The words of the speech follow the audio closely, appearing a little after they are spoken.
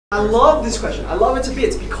I love this question. I love it to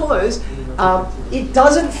bits because it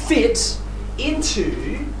doesn't fit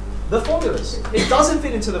into the formulas. It doesn't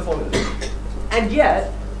fit into the formulas. And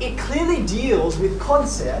yet, it clearly deals with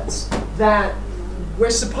concepts that we're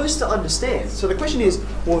supposed to understand. So the question is,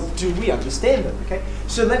 well, do we understand them? Okay.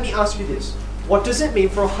 So let me ask you this. What does it mean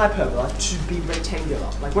for a hyperbola to be rectangular?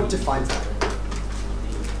 Like, what defines that?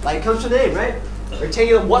 Like, it comes from the name, right?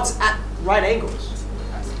 Rectangular, what's at right angles?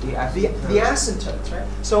 The asymptotes, right?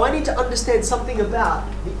 So I need to understand something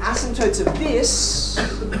about the asymptotes of this,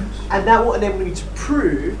 and that will enable me to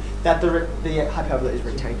prove that the hyperbola is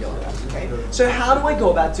rectangular, okay? So how do I go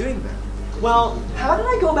about doing that? Well, how did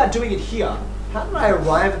I go about doing it here? How did I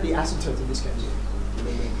arrive at the asymptotes in this case?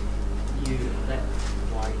 You let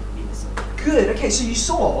y be the same. Good, okay, so you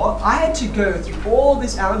saw I had to go through all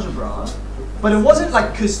this algebra, but it wasn't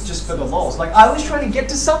like just for the lols. Like, I was trying to get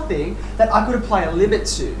to something that I could apply a limit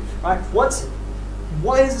to, right?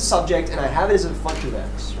 Y is the subject, and I have it as a function of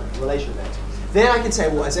x, right? Relation of x. Then I can say,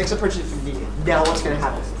 well, as x approaches infinity, now what's going to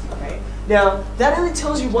happen, okay? Now, that only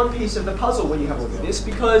tells you one piece of the puzzle when you have a look at this,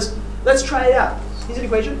 because let's try it out. Here's an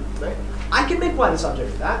equation, right? I can make y the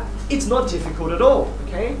subject of that. It's not difficult at all,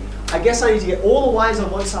 okay? I guess I need to get all the y's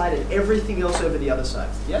on one side and everything else over the other side,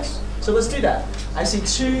 yes? So let's do that. I see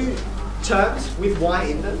two terms with y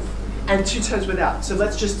in them and two terms without. So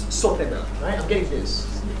let's just sort them out, right? I'm getting this.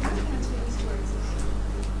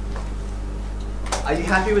 Are you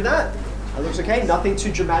happy with that? That looks okay? Nothing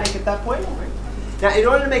too dramatic at that point? Now, in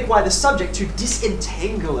order to make y the subject, to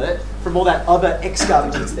disentangle it from all that other x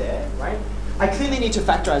garbage that's there, right? I clearly need to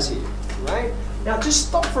factorize here, right? Now, just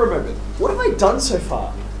stop for a moment. What have I done so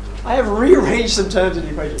far? I have rearranged some terms in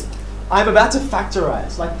the equation. I'm about to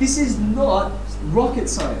factorize. Like, this is not rocket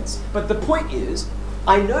science. But the point is,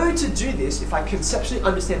 I know to do this if I conceptually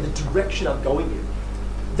understand the direction I'm going in.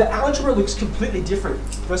 The algebra looks completely different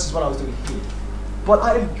versus what I was doing here. But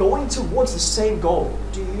I'm going towards the same goal.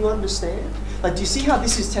 Do you understand? Like, do you see how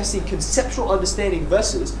this is testing conceptual understanding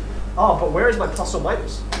versus, oh, but where is my plus or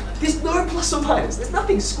minus? There's no plus or minus. There's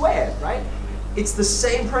nothing squared, right? It's the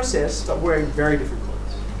same process, but wearing very different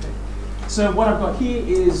clothes. Okay. So what I've got here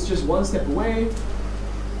is just one step away.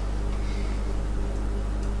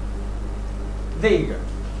 There you go.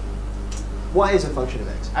 Y is a function of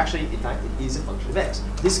x. Actually, in fact, it is a function of x.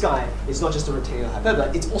 This guy is not just a rectangular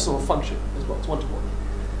hyperbola, it's also a function as well. It's one-to-one.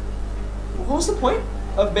 What was the point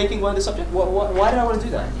of making y the subject? Why did I want to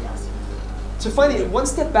do that? To find it, one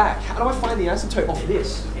step back, how do I find the asymptote of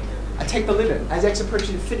this? I take the limit as x approaches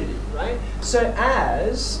infinity, right? So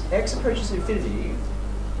as x approaches infinity,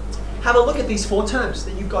 have a look at these four terms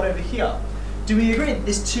that you've got over here. Do we agree that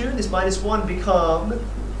this 2 and this -1 become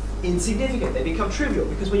insignificant? They become trivial,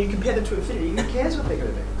 because when you compare them to infinity, who cares what they're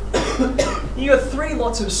going to be? You got 3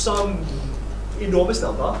 lots of some enormous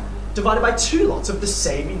number divided by 2 lots of the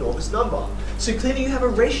same enormous number. So clearly you have a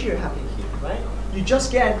ratio happening here, right? You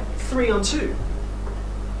just get 3 on 2.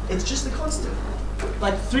 It's just the constant.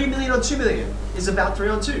 Like 3 million on 2 million is about 3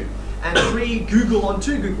 on 2. And 3 Google on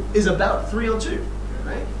 2 Google is about 3 on 2,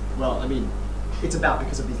 right? Well, I mean, it's about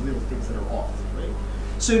because of these little things that are off, right?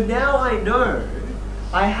 So now I know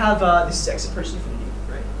I have, this is x approaching infinity,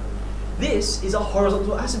 right? This is a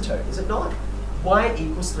horizontal asymptote, is it not? Y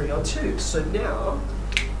equals 3 on 2. So now,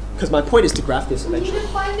 because my point is to graph this eventually. You need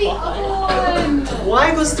to find the other one.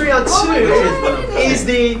 Y equals 3 on 2 is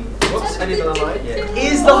the, whoops, I did that online.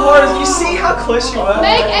 Is the horizontal, you see how close you were?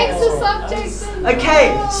 Make x a subject.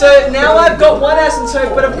 Okay, so now I've got one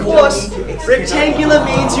asymptote, but of course, rectangular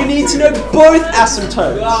means you need to know both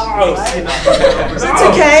asymptotes. That's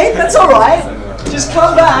okay, that's alright. Just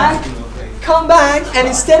come back, and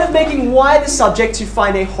instead of making y the subject to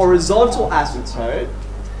find a horizontal asymptote,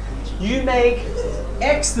 you make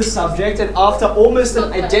x the subject, and after almost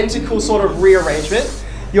an identical sort of rearrangement,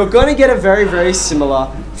 you're going to get a very, very similar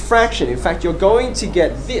fraction. In fact, you're going to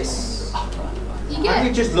get this. Can't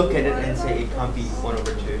you just look at it and say it can't be 1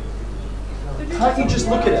 over 2? Can't you just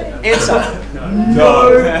look at it? Answer.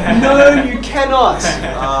 No, you cannot.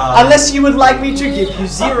 Unless you would like me to give you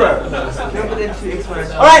 0.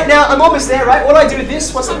 Alright, now I'm almost there, right? What do I do with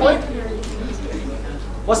this? What's the point?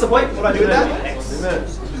 What's the point? What do I do with that?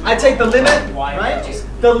 I take the limit, right?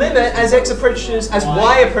 The limit as x approaches, as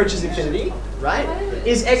y approaches infinity, right?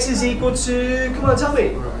 Is x is equal to, come on, tell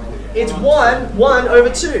me. It's 1 over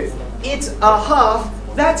 2. It's a half,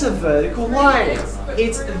 that's a vertical line.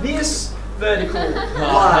 It's this vertical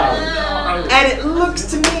line. And it looks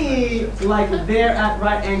to me like they're at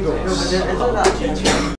right angles.